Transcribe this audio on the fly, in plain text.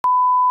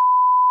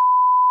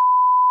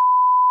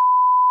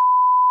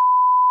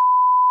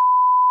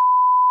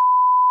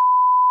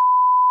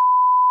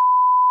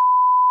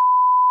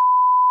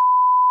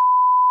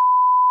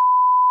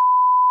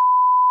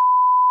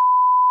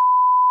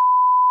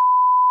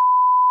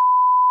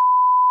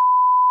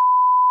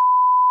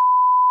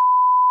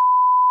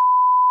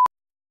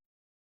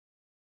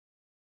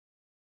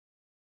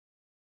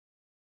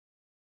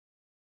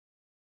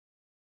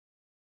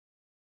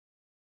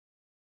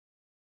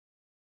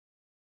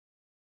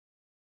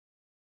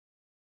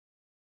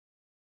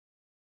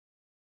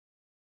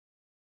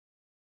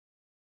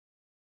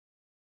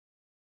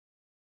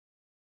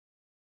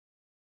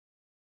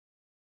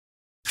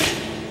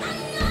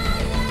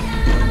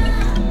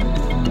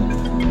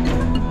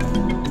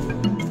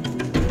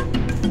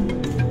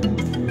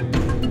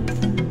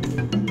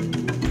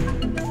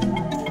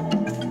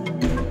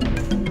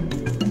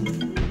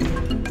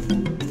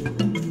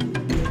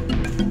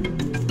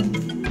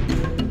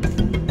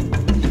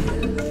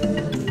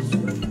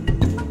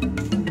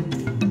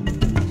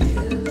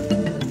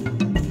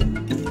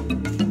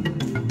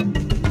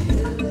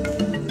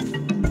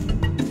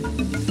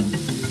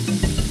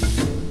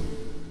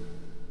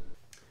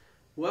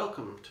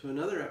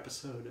another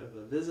episode of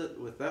A Visit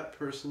with That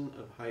Person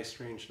of High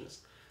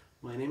Strangeness.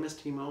 My name is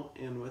Timo,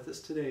 and with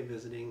us today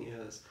visiting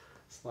is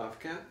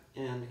Slavka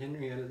and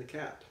Henrietta the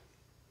cat.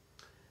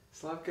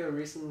 Slavka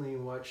recently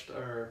watched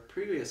our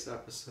previous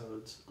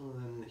episodes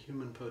on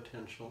human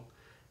potential,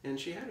 and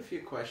she had a few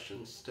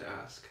questions to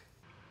ask.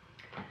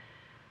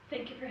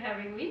 Thank you for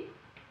having me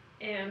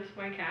and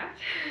my cat.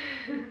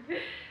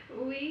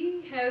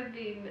 We have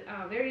been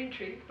very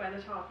intrigued by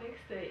the topics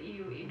that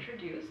you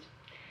introduced,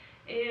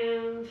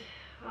 and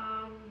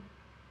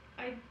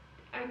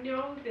I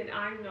know that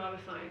I'm not a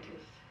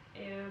scientist,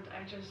 and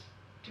I just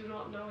do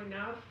not know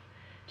enough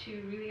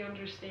to really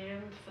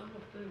understand some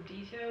of the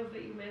details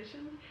that you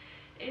mentioned,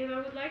 and I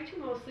would like to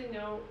mostly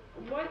know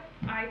what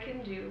I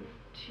can do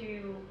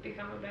to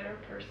become a better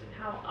person,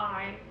 how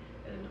I,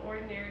 as an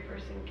ordinary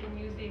person, can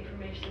use the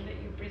information that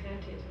you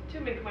presented to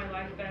make my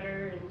life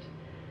better and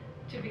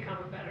to become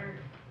a better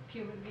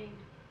human being.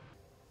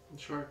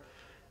 Sure.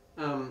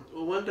 Well,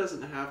 one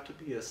doesn't have to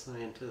be a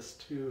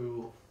scientist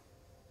to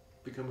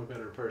become a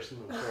better person,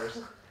 of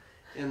course.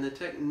 And the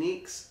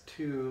techniques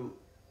to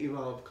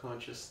evolve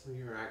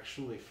consciously are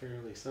actually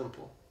fairly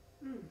simple.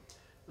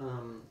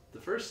 The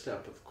first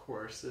step, of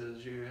course,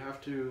 is you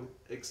have to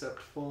accept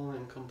full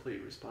and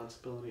complete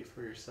responsibility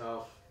for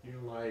yourself, your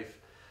life,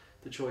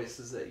 the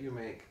choices that you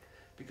make.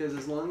 Because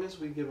as long as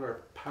we give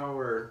our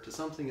power to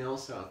something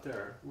else out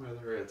there,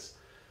 whether it's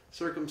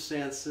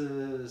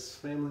circumstances,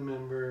 family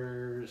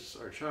members,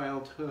 our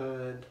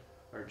childhood,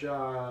 our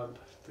job,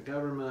 the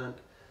government,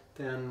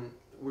 then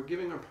we're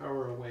giving our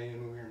power away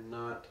and we're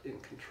not in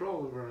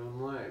control of our own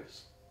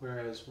lives.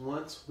 Whereas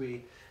once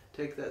we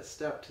take that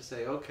step to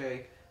say,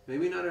 okay,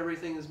 maybe not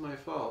everything is my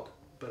fault,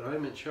 but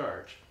I'm in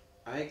charge.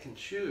 I can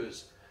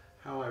choose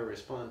how I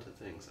respond to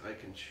things. I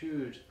can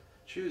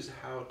choose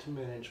how to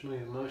manage my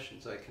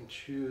emotions. I can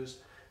choose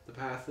the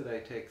path that I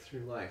take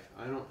through life.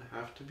 I don't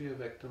have to be a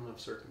victim of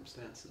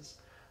circumstances.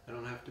 I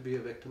don't have to be a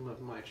victim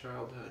of my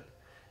childhood.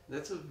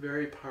 That's a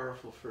very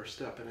powerful first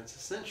step, and it's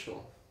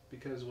essential,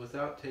 because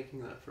without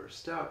taking that first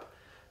step,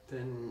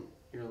 then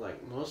you're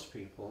like most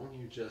people.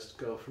 You just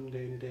go from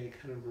day to day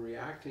kind of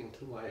reacting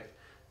to life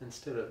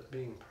instead of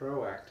being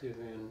proactive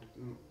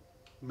and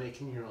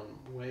making your own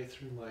way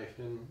through life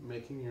and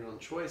making your own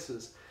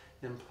choices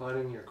and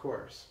plotting your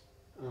course.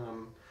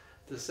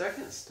 The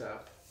second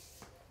step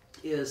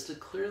is to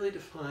clearly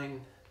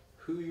define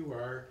who you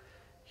are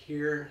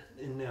here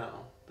and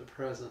now, the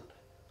present.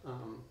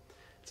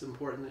 It's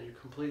important that you're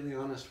completely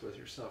honest with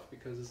yourself,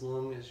 because as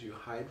long as you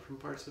hide from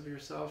parts of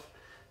yourself,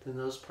 then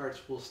those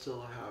parts will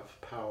still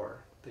have power.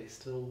 They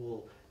still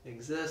will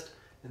exist,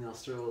 and they'll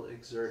still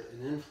exert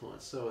an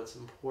influence. So it's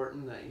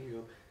important that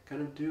you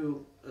kind of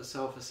do a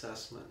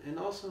self-assessment, and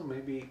also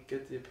maybe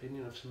get the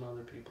opinion of some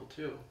other people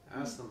too.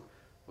 Ask them,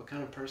 what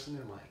kind of person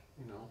am I?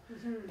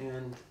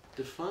 And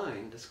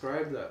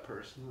describe that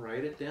person,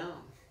 write it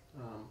down.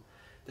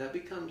 That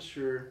becomes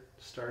your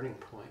starting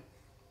point,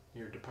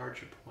 your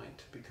departure point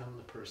to become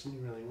the person you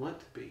really want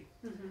to be.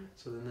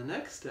 So then the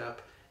next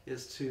step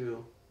is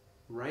to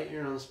write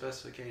your own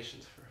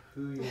specifications for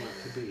who you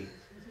want to be.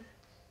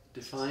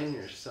 Define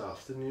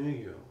yourself, the new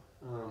you.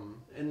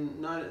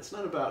 And it's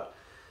not about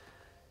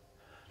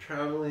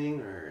traveling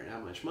or how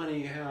much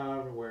money you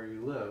have or where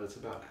you live. It's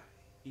about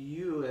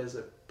you as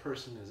a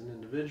person, as an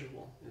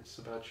individual. It's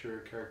about your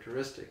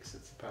characteristics.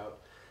 It's about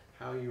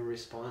how you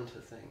respond to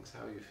things,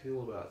 how you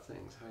feel about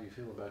things, how you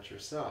feel about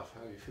yourself,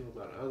 how you feel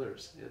about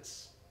others.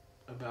 It's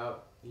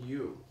about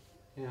you.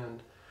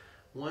 And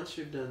once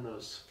you've done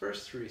those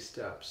first three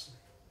steps,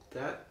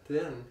 that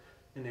then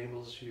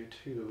enables you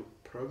to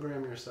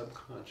program your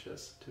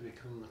subconscious to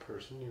become the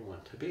person you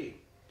want to be.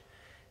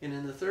 And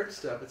in the third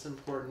step, it's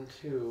important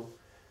to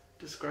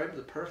describe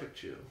the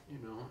perfect you.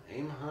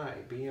 Aim high,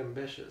 be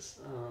ambitious.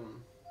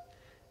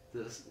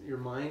 Your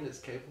mind is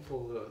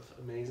capable of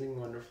amazing,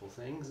 wonderful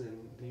things,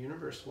 and the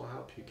universe will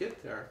help you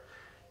get there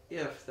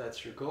if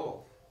that's your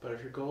goal. But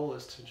if your goal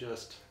is to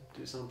just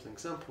do something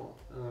simple,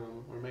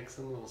 or make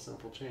some little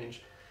simple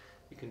change,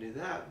 you can do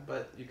that,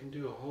 but you can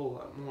do a whole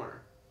lot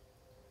more.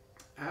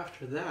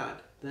 After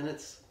that, then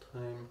it's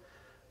time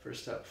for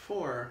step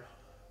 4,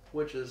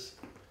 which is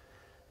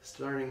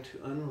starting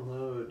to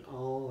unload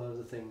all of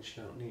the things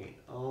you don't need,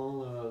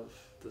 all of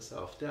the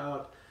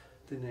self-doubt,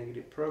 the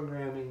negative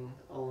programming,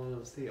 all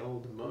of the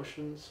old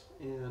emotions,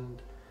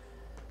 and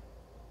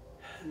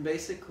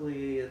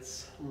basically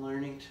it's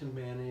learning to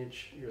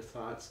manage your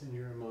thoughts and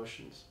your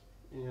emotions.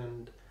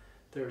 And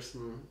there are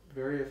some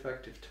very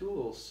effective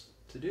tools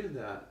to do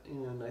that,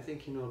 and I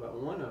think you know about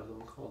one of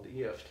them called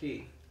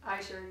EFT.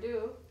 I sure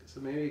do. So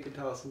maybe you could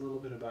tell us a little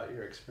bit about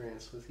your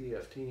experience with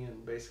EFT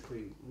and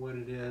basically what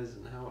it is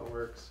and how it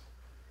works.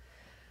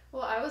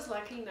 Well, I was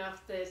lucky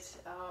enough that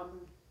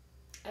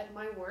at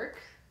my work,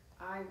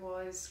 I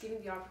was given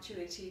the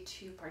opportunity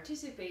to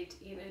participate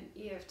in an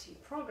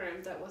EFT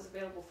program that was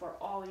available for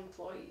all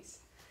employees.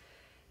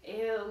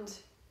 And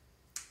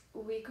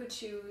we could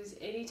choose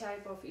any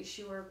type of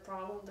issue or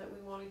problem that we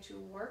wanted to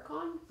work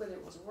on, whether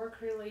it was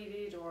work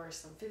related or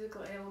some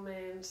physical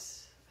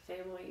ailment,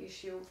 family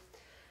issue.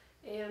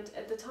 And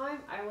at the time,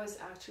 I was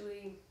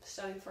actually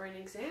studying for an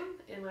exam,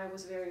 and I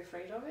was very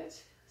afraid of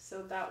it.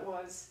 So that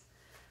was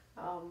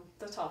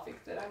the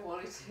topic that I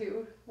wanted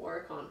to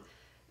work on.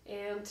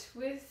 And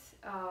with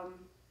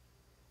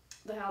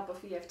the help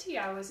of EFT,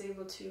 I was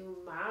able to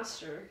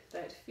master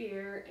that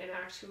fear, and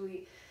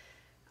actually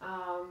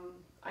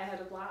I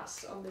had a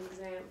blast on the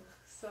exam.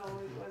 So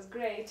it was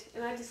great,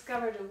 and I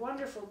discovered a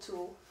wonderful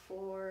tool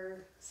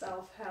for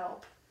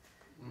self-help.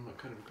 What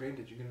kind of grade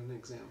did you get on the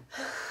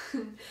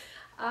exam?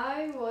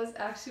 I was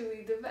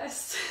actually the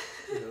best.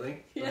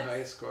 Really? Yes. The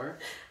highest score?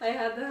 I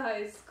had the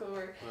highest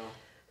score. Wow.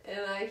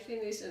 And I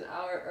finished an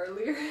hour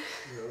earlier.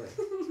 Really?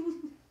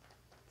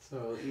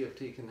 So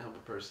EFT can help a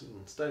person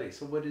study.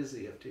 So what is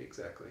EFT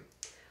exactly?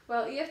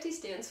 Well, EFT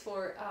stands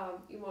for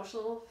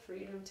Emotional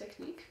Freedom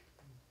Technique.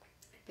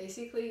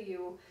 Basically,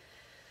 you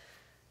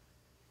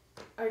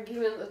are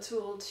given a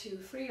tool to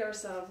free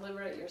yourself,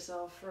 liberate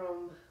yourself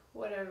from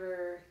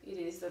whatever it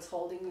is that's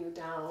holding you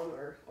down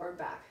or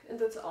back. And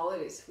that's all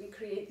it is. We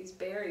create these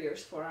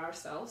barriers for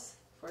ourselves.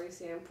 For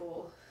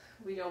example,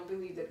 we don't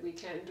believe that we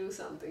can do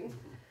something,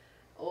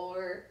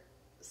 or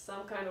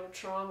some kind of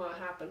trauma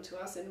happened to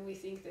us, and we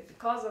think that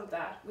because of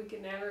that we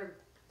can never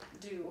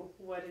do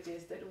what it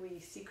is that we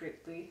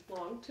secretly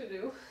long to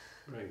do.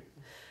 Right.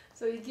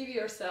 So you give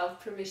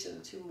yourself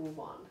permission to move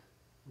on,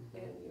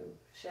 and you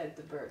shed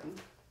the burden.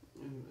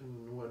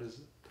 And what is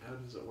it? How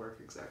does it work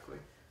exactly?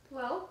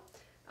 Well,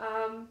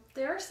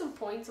 there are some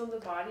points on the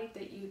body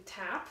that you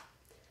tap,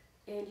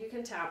 and you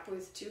can tap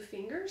with 2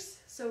 fingers.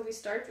 So we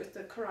start with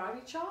the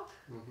karate chop,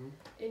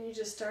 and you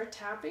just start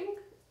tapping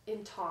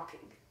and talking.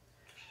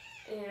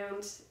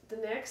 And the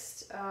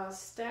next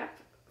step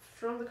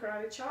from the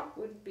karate chop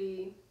would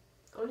be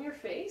on your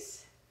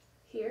face,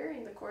 here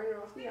in the corner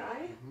of the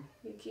eye.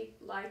 You keep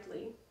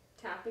lightly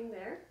tapping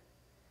there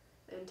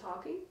and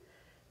talking.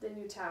 Then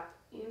you tap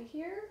in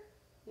here,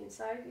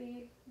 inside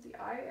the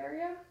eye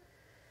area.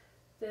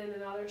 Then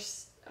another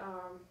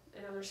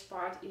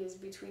spot is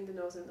between the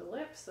nose and the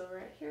lip, so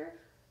right here.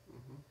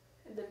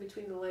 And then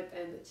between the lip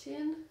and the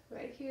chin,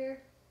 right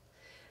here.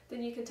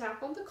 Then you can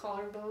tap on the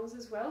collarbones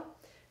as well.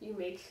 You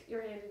make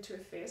your hand into a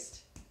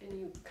fist, and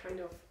you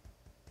kind of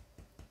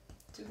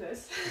do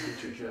this.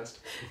 Beat your chest.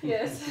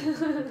 Yes.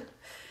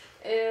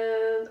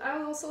 And I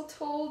was also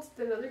told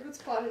that another good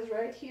spot is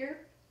right here,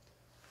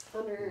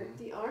 under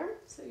the arm.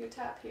 So you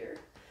tap here.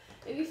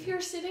 And if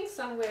you're sitting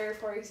somewhere,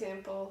 for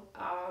example,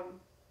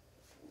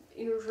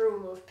 in a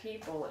room of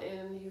people,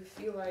 and you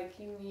feel like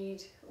you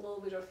need a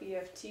little bit of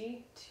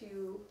EFT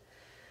to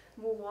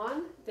move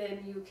on,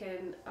 then you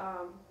can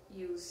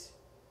use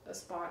a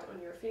spot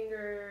on your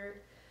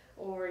finger,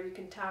 or you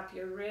can tap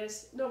your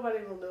wrist.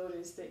 Nobody will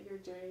notice that you're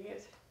doing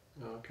it.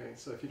 Okay,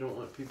 so if you don't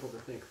want people to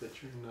think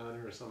that you're not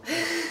or something,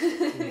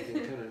 you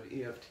can kind of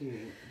EFT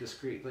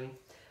discreetly.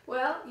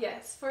 Well,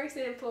 yes. For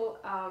example,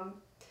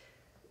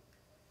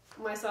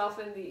 myself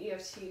and the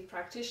EFT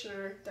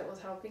practitioner that was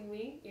helping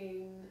me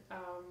in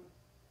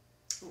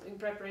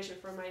preparation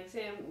for my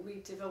exam,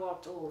 we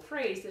developed a little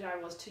phrase that I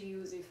was to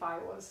use if I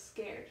was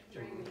scared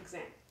during the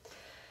exam.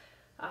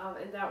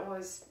 And that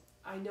was,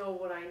 I know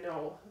what I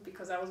know,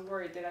 because I was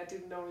worried that I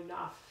didn't know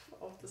enough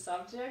of the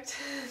subject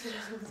that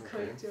I was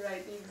going to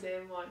write the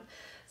exam on.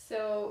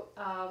 So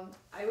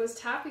I was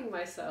tapping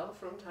myself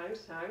from time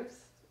to time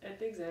at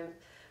the exam,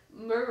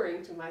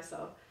 murmuring to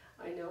myself,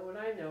 I know what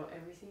I know,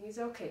 everything is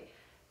okay.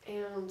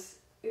 And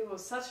it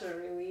was such a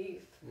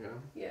relief. Yeah.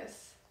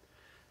 Yes.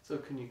 So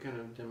can you kind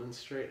of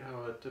demonstrate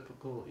how a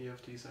typical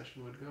EFT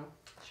session would go?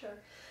 Sure.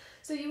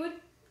 So you would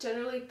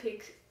generally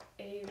pick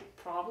a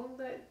problem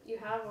that you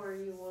have or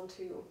you want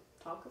to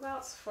talk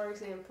about. So for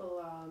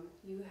example,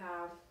 you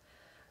have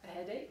a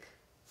headache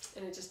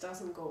and it just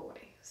doesn't go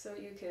away. So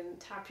you can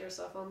tap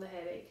yourself on the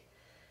headache,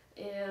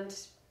 and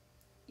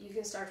you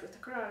can start with the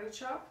karate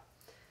chop.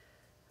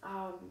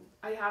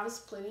 I have a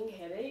splitting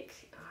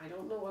headache. I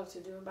don't know what to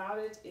do about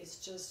it. It's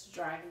just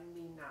driving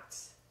me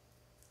nuts.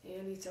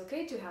 And it's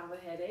okay to have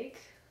a headache.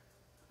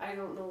 I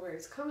don't know where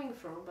it's coming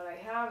from, but I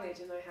have it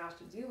and I have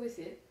to deal with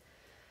it.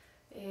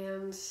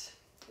 And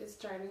it's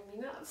driving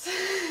me nuts.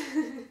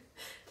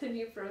 Then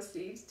you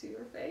proceed to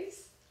your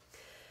face.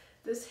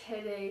 This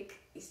headache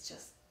is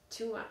just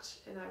too much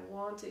and I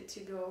want it to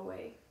go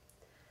away.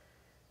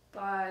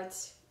 But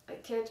I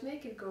can't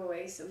make it go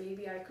away, so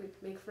maybe I could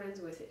make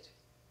friends with it.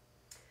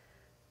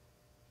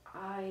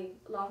 I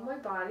love my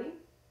body,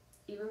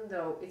 even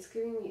though it's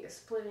giving me a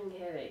splitting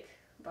headache,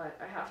 but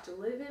I have to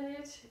live in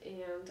it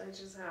and I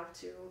just have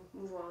to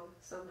move on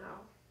somehow.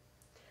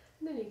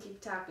 And then you keep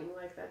tapping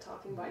like that,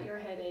 talking about your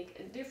headache,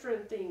 and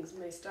different things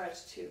may start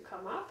to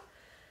come up.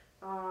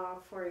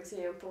 For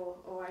example,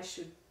 oh, I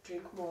should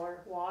drink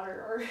more water,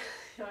 or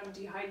I'm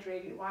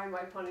dehydrated, why am I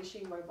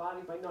punishing my body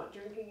by not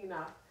drinking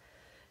enough?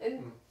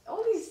 And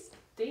all these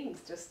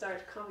things just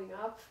start coming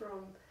up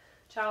from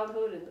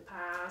childhood and the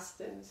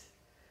past. And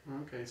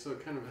okay, so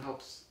it kind of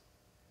helps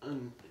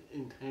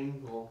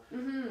untangle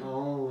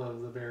all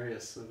of the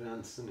various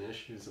events and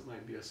issues that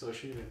might be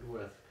associated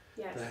with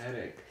Yes. the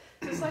headache.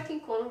 Just like in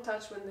quantum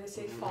touch, when they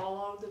say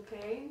follow the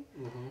pain,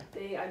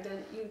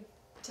 you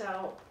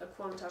tell a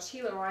quantum touch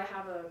healer, I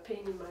have a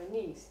pain in my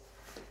knees,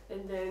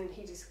 and then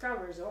he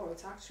discovers, oh,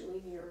 it's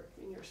actually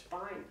in your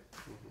spine.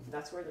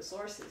 That's where the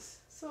source is.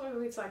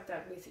 So it's like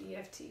that with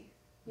EFT.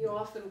 You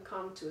often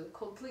come to a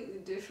completely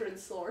different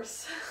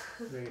source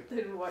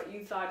than what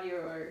you thought you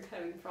were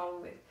having a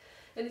problem with.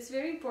 And it's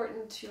very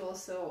important to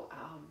also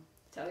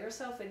tell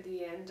yourself at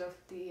the end of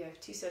the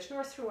EFT session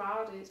or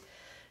throughout it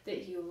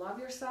that you love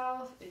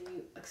yourself and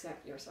you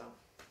accept yourself.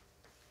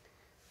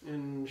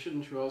 And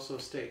shouldn't you also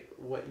state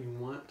what you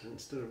want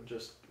instead of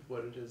just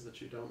what it is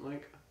that you don't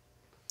like?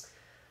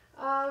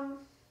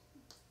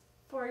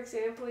 For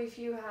example, if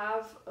you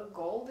have a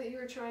goal that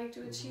you're trying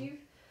to achieve,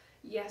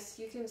 yes,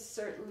 you can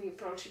certainly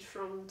approach it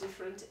from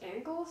different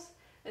angles,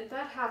 and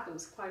that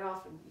happens quite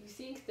often. You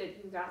think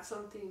that you got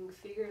something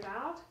figured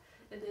out,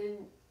 and then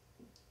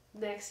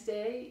next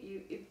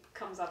day it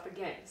comes up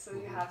again. So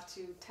you have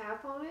to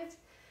tap on it,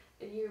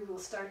 and you will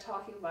start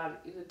talking about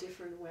it in a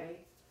different way.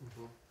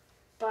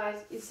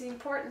 But it's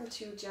important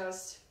to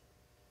just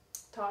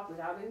talk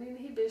without any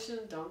inhibition.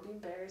 Don't be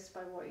embarrassed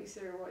by what you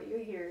say or what you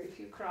hear. If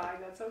you cry,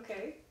 that's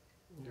okay.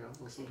 Yeah,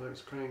 well,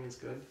 sometimes crying is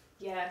good.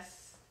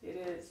 Yes, it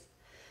is.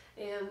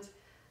 And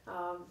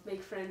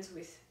make friends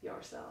with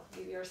yourself.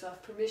 Give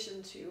yourself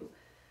permission to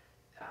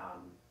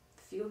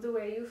feel the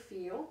way you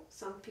feel.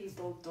 Some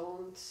people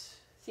don't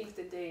think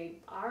that they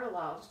are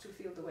allowed to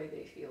feel the way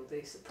they feel.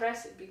 They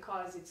suppress it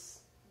because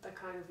it's the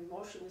kind of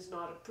emotion is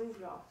not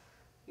approved of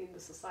in the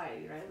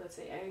society, right? Let's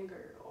say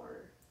anger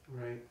or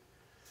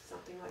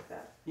something like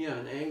that. Yeah,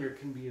 and anger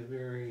can be a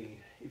very,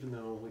 even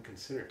though we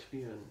consider it to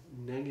be a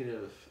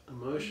negative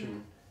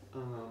emotion,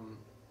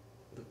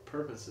 the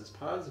purpose is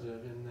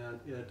positive in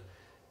that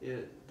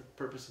the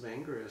purpose of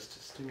anger is to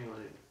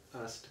stimulate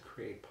us to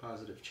create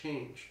positive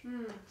change.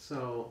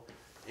 So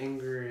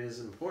anger is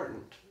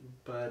important,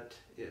 but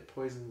it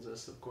poisons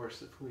us, of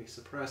course, if we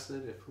suppress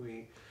it, if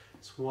we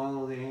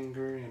swallow the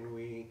anger and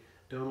we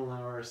don't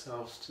allow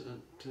ourselves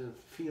to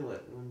feel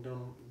it and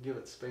don't give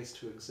it space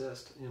to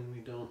exist and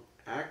we don't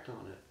act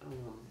on it.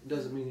 It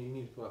doesn't mean that you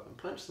need to go up and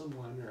punch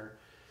someone or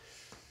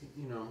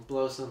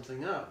blow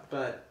something up,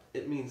 but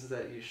it means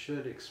that you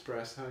should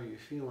express how you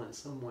feel in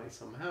some way,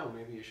 somehow.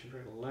 Maybe you should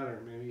write a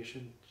letter. Maybe you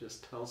should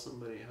just tell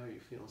somebody how you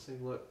feel. Say,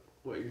 look,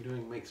 what you're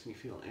doing makes me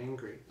feel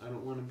angry. I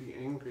don't want to be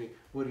angry.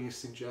 What do you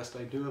suggest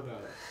I do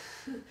about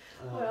it?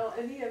 Well,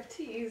 an EFT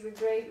is a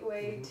great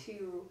way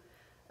to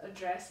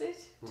address it,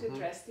 to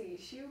address the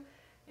issue,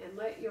 and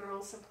let your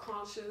own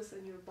subconscious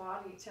and your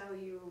body tell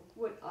you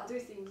what other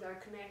things are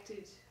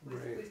connected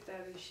with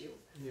that issue.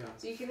 Yeah.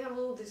 So you can have a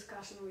little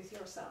discussion with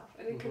yourself,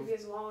 and it can be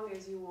as long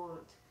as you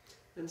want.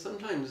 And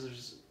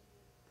sometimes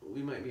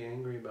we might be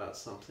angry about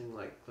something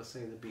like, let's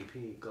say, the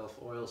BP Gulf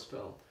oil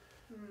spill.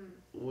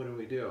 What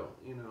do?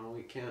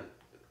 We can't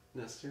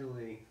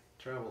necessarily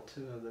travel to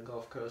the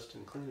Gulf Coast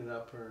and clean it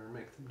up or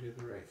make them do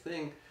the right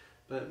thing,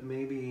 but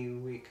maybe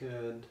we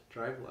could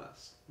drive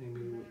less. Maybe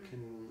we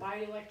can buy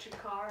an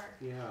electric car.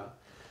 Yeah,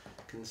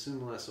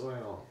 consume less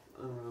oil.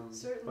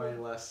 Buy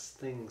less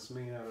things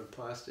made out of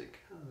plastic.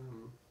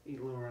 Eat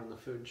lower on the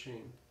food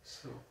chain.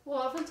 So. Well,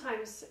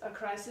 oftentimes a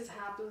crisis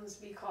happens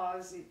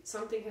because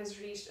something has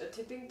reached a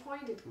tipping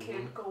point. It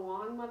can't go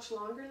on much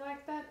longer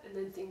like that, and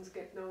then things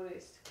get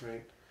noticed.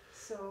 Right.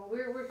 So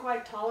we're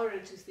quite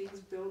tolerant to things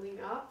building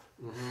up,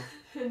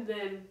 and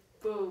then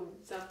boom,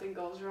 something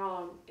goes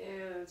wrong,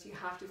 and you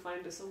have to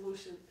find a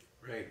solution.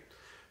 Right.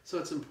 So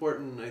it's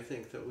important, I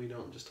think, that we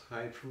don't just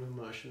hide from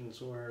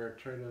emotions or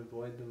try to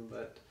avoid them,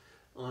 but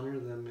honor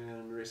them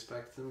and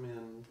respect them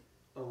and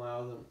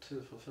allow them to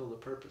fulfill the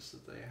purpose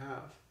that they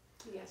have.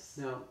 Yes.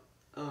 Now,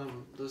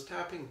 those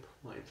tapping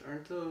points,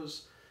 aren't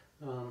those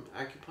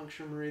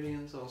acupuncture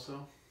meridians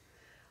also?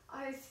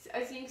 I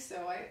think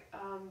so. I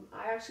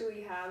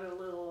actually had a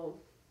little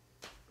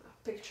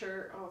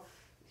picture of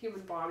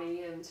human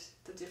body and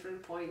the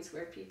different points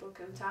where people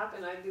can tap,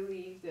 and I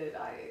believe that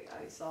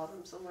I saw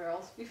them somewhere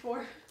else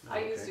before. I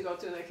used to go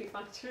to an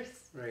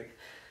acupuncturist. Right.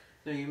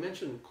 Now, you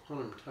mentioned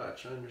quantum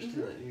touch. I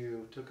understand that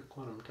you took a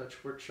quantum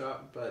touch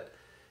workshop, but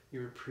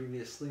you were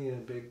previously a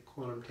big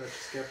quantum touch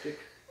skeptic.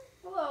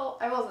 Well,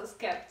 I was a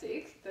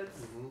skeptic,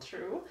 that's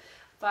true,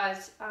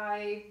 but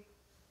I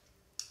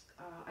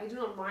do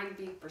not mind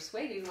being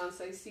persuaded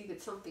once I see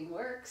that something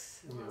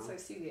works, once I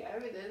see the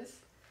evidence.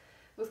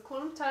 With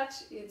quantum touch,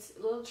 it's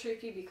a little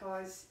tricky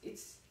because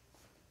it's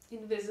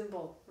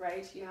invisible,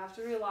 right? You have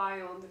to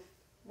rely on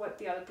what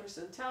the other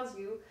person tells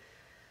you,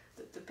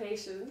 the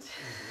patient,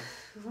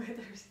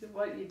 whether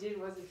what you did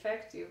was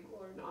effective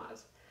or not.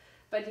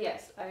 But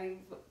yes, I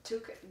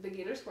took a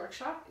beginner's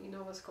workshop in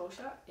Nova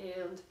Scotia,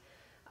 and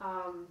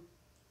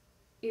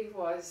it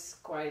was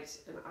quite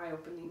an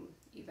eye-opening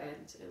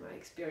event, and I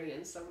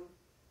experienced some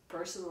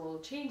personal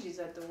changes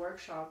at the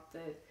workshop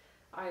that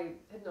I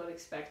had not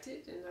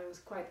expected, and I was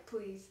quite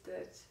pleased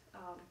that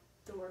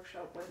the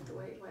workshop went the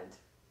way it went.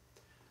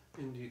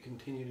 And do you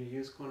continue to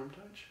use quantum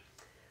touch?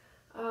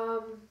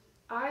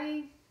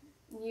 I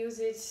use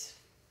it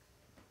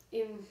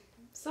in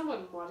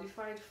somewhat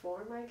modified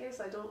form, I guess.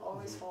 I don't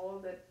always follow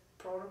the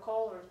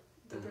protocol or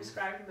the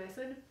prescribed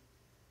method,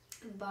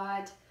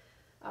 but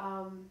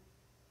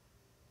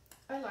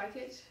I like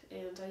it,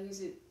 and I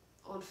use it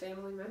on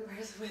family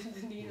members when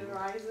the need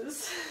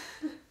arises.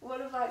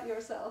 What about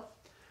yourself?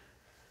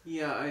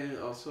 Yeah, I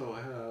also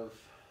have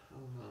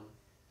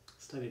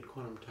studied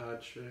quantum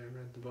touch. I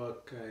read the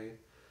book. I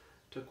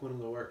took one of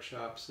the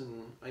workshops,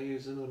 and I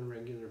use it on a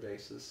regular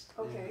basis.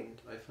 Okay.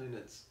 And I find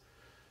it's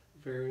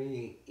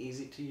very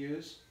easy to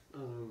use.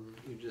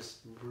 You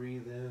just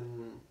breathe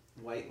in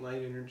white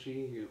light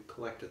energy. You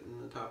collect it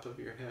in the top of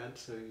your head,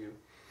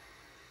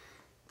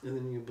 and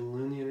then you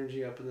balloon the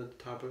energy up in the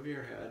top of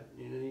your head.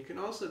 You can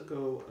also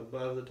go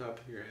above the top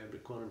of your head,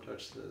 but quantum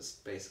touch says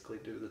basically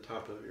do the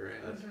top of your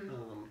head.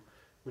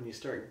 When you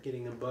start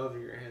getting above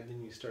your head,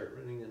 then you start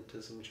running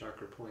into some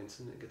chakra points,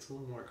 and it gets a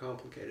little more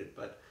complicated.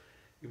 But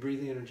you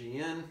breathe the energy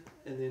in,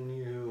 and then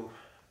you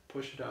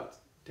push it out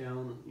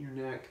down your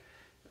neck,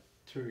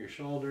 through your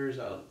shoulders,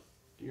 out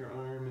your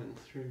arm, and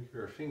through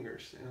your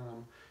fingers.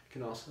 You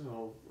can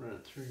also run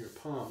it through your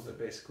palm, but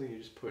basically you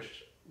just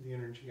push the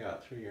energy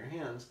out through your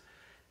hands,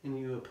 and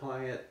you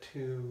apply it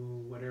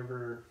to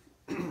whatever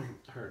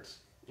hurts.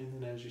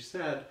 And then, as you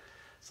said,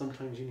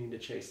 sometimes you need to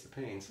chase the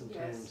pain.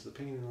 Sometimes the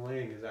pain in the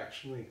leg is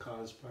actually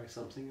caused by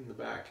something in the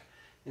back.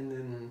 And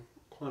then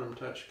quantum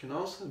touch can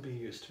also be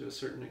used to a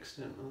certain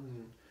extent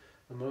on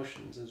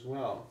emotions as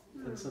well.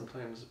 And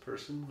sometimes a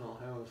person will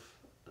have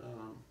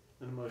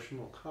an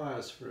emotional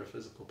cause for a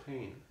physical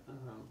pain.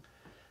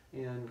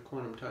 And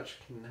quantum touch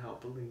can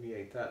help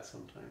alleviate that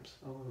sometimes.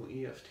 Although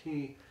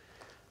EFT,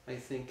 I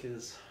think,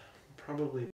 is probably